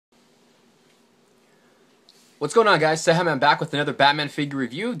What's going on, guys? CEJAMAN back with another Batman figure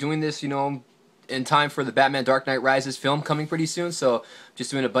review. Doing this, in time for the Batman Dark Knight Rises film coming pretty soon, so just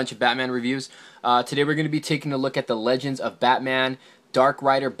doing a bunch of Batman reviews. Today we're going to be taking a look at the Legends of Batman Dark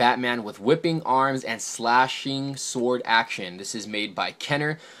Rider Batman with whipping arms and slashing sword action. This is made by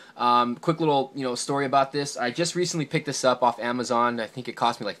Kenner. Quick little, story about this. I just recently picked this up off Amazon. I think it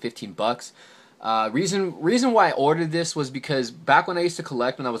cost me like 15 bucks. Reason why I ordered this was because back when I used to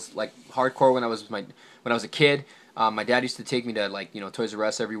collect, when I was like hardcore, when I was a kid, my dad used to take me to Toys R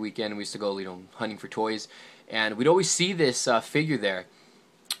Us every weekend, and we used to go hunting for toys, and we'd always see this figure there,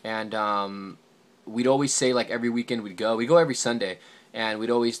 and we'd always say like every weekend we'd go every Sunday, and we'd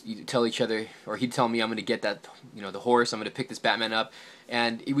always tell each other, or he'd tell me, I'm gonna get that the horse, I'm gonna pick this Batman up,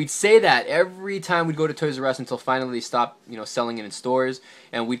 and we'd say that every time we'd go to Toys R Us until finally they stopped selling it in stores,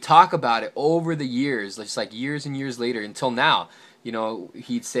 and we'd talk about it over the years, just like years and years later until now.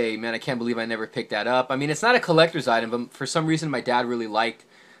 He'd say, man, I can't believe I never picked that up. I mean, it's not a collector's item, but for some reason my dad really liked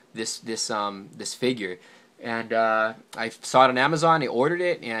this figure, and I saw it on Amazon. I ordered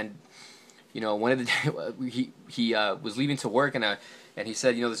it, and one of the he was leaving to work, and he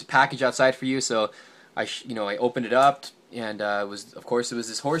said, there's a package outside for you. So I opened it up, and it was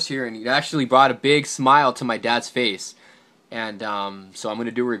this horse here, and he actually brought a big smile to my dad's face. And so I'm gonna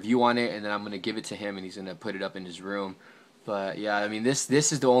do a review on it, and then I'm gonna give it to him, and he's gonna put it up in his room. But yeah, I mean, this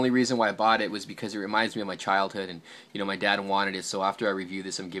is the only reason why I bought it, was because it reminds me of my childhood, and my dad wanted it. So after I review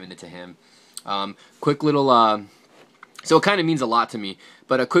this, I'm giving it to him. Quick little so it kind of means a lot to me,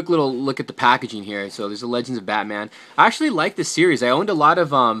 but a quick little look at the packaging here. So there's the Legends of Batman. I actually like this series. I owned a lot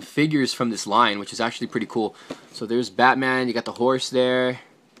of figures from this line, which is actually pretty cool. So there's Batman. You got the horse there.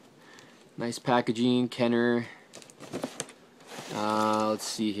 Nice packaging, Kenner. Let's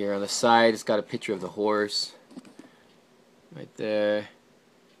see here on the side. It's got a picture of the horse. Right there.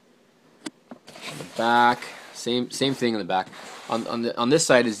 On the back, same thing on the back. On this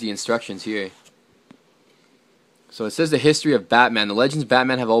side is the instructions here. So it says the history of Batman. The Legends of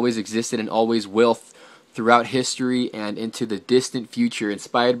Batman have always existed and always will throughout history and into the distant future.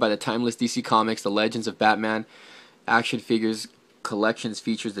 Inspired by the timeless DC Comics, the Legends of Batman action figures collections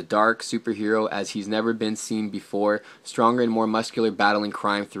features the dark superhero as he's never been seen before, stronger and more muscular, battling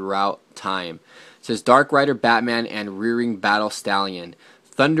crime throughout time. It says Dark Rider Batman and rearing battle stallion.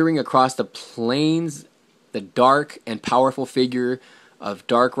 Thundering across the plains, the dark and powerful figure of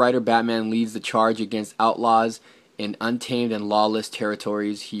Dark Rider Batman leads the charge against outlaws in untamed and lawless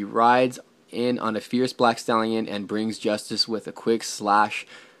territories. He rides in on a fierce black stallion and brings justice with a quick slash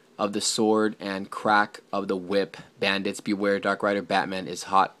of the sword and crack of the whip. Bandits beware, Dark Rider Batman is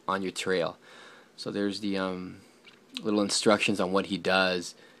hot on your trail. So there's the little instructions on what he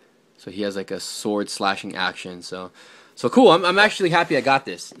does. So he has like a sword slashing action. So cool. I'm actually happy I got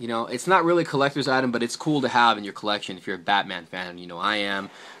this. It's not really a collector's item, but it's cool to have in your collection if you're a Batman fan. I am.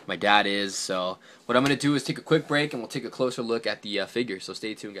 My dad is. So what I'm going to do is take a quick break, and we'll take a closer look at the figure. So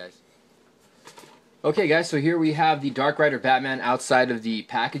stay tuned, guys. Okay, guys, so here we have the Dark Rider Batman outside of the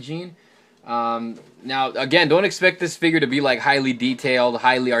packaging. Now, again, don't expect this figure to be like highly detailed,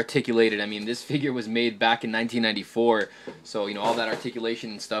 highly articulated. I mean, this figure was made back in 1994, so all that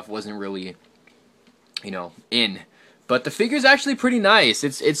articulation and stuff wasn't really, in. But the figure's actually pretty nice.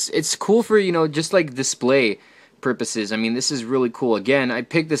 It's cool for just like display purposes. I mean, this is really cool. Again, I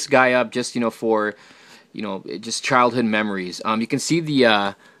picked this guy up just for just childhood memories. You can see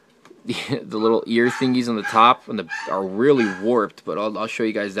the little ear thingies on the top are really warped, but I'll show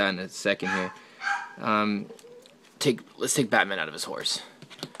you guys that in a second here. Let's take Batman out of his horse.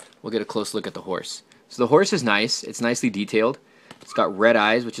 We'll get a close look at the horse. So the horse is nice. It's nicely detailed. It's got red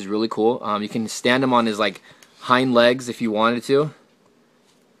eyes, which is really cool. You can stand him on his hind legs if you wanted to. You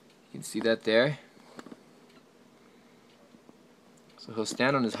can see that there. So he'll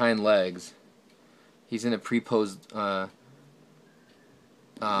stand on his hind legs. He's in a pre-posed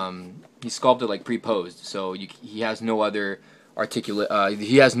he's sculpted like pre-posed, so he has no other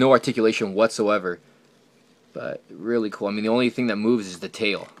articulation whatsoever. But really cool. I mean, the only thing that moves is the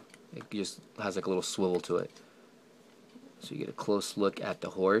tail. It just has like a little swivel to it. So you get a close look at the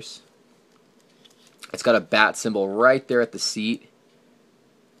horse. It's got a bat symbol right there at the seat.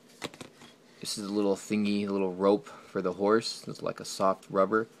 This is a little thingy, a little rope for the horse. It's like a soft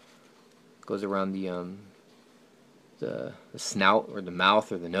rubber. Goes around the snout or the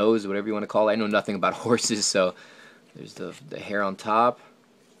mouth or the nose, whatever you want to call it. I know nothing about horses, so there's the hair on top.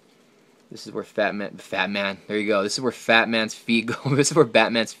 This is where Fat Man. There you go. This is where Fat Man's feet go. This is where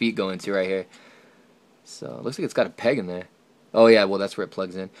Batman's feet go into right here. So it looks like it's got a peg in there. Oh yeah, well that's where it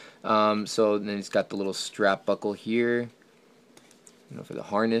plugs in. So then it's got the little strap buckle here, for the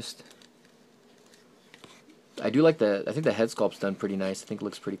harness. I do like I think the head sculpt's done pretty nice. I think it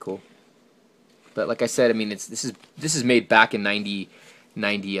looks pretty cool. But like I said, I mean, this is made back in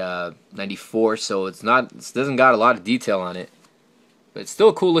 94, so it doesn't got a lot of detail on it. But it's still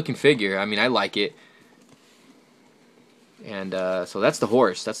a cool looking figure. I mean, I like it. And so that's the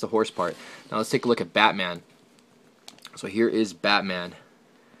horse. That's the horse part. Now let's take a look at Batman. So here is Batman.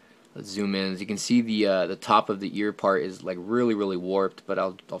 Let's zoom in. As you can see, the top of the ear part is like really warped, but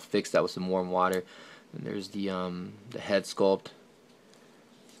I'll fix that with some warm water. And there's the head sculpt.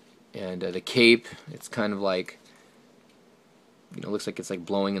 And the cape, it's kind of like, you know, looks like it's like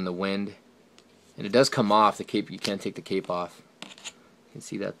blowing in the wind. And it does come off, the cape. You can't take the cape off. You can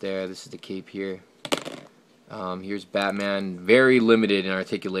see that there. This is the cape here. Here's Batman, very limited in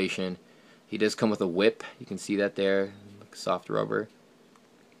articulation. He does come with a whip. You can see that there, like soft rubber.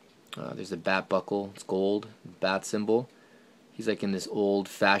 There's the bat buckle. It's gold, bat symbol. He's like in this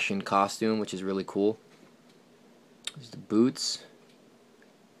old-fashioned costume, which is really cool. There's the boots.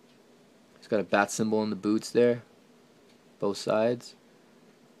 He's got a bat symbol in the boots there, both sides.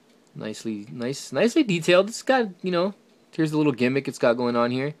 Nicely detailed. It's got, you know, here's the little gimmick it's got going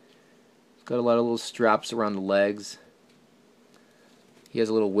on here. It's got a lot of little straps around the legs. He has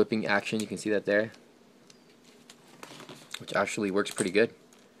a little whipping action. You can see that there, which actually works pretty good.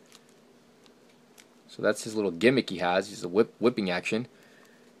 So that's his little gimmick he has. He's a whipping action.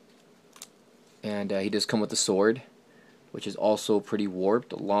 And he does come with a sword, which is also pretty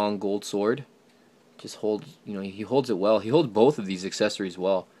warped. A long gold sword. Just holds, you know, he holds it well. He holds both of these accessories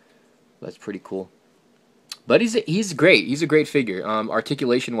well. That's pretty cool. But he's great. He's a great figure.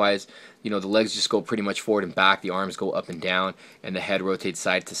 Articulation-wise, you know, the legs just go pretty much forward and back. The arms go up and down, and the head rotates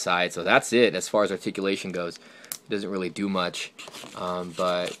side to side. So that's it as far as articulation goes. It doesn't really do much.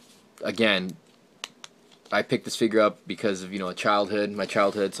 But again, I picked this figure up because of, you know, my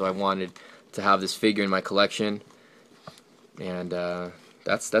childhood. So I wanted to have this figure in my collection, and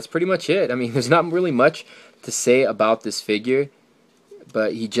that's pretty much it. I mean, there's not really much to say about this figure,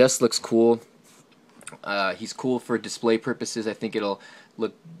 but he just looks cool. He's cool for display purposes. I think it'll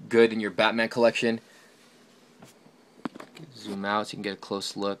look good in your Batman collection. Zoom out so you can get a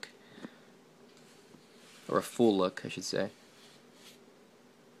close look, or a full look, I should say.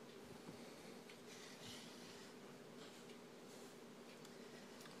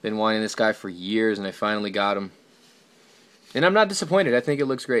 Been wanting this guy for years, and I finally got him. And I'm not disappointed. I think it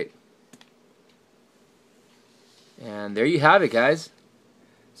looks great. And there you have it, guys.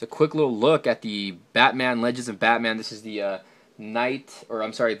 It's a quick little look at the Batman Legends of Batman. This is the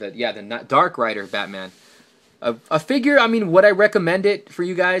the Dark Rider Batman. A figure, I mean, would I recommend it for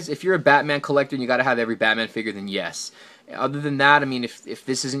you guys? If you're a Batman collector and you got to have every Batman figure, then yes. Other than that, I mean, if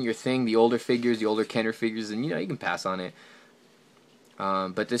this isn't your thing, the older figures, the older Kenner figures, then, you know, you can pass on it.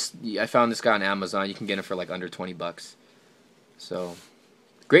 But this, I found this guy on Amazon. You can get it for like under 20 bucks. So,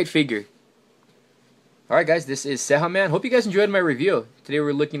 great figure. Alright guys, this is CEJAMAN. Hope you guys enjoyed my review. Today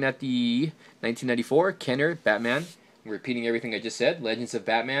we're looking at the 1994 Kenner Batman. I'm repeating everything I just said. Legends of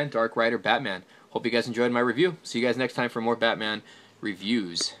Batman, Dark Rider Batman. Hope you guys enjoyed my review. See you guys next time for more Batman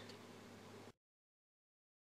reviews.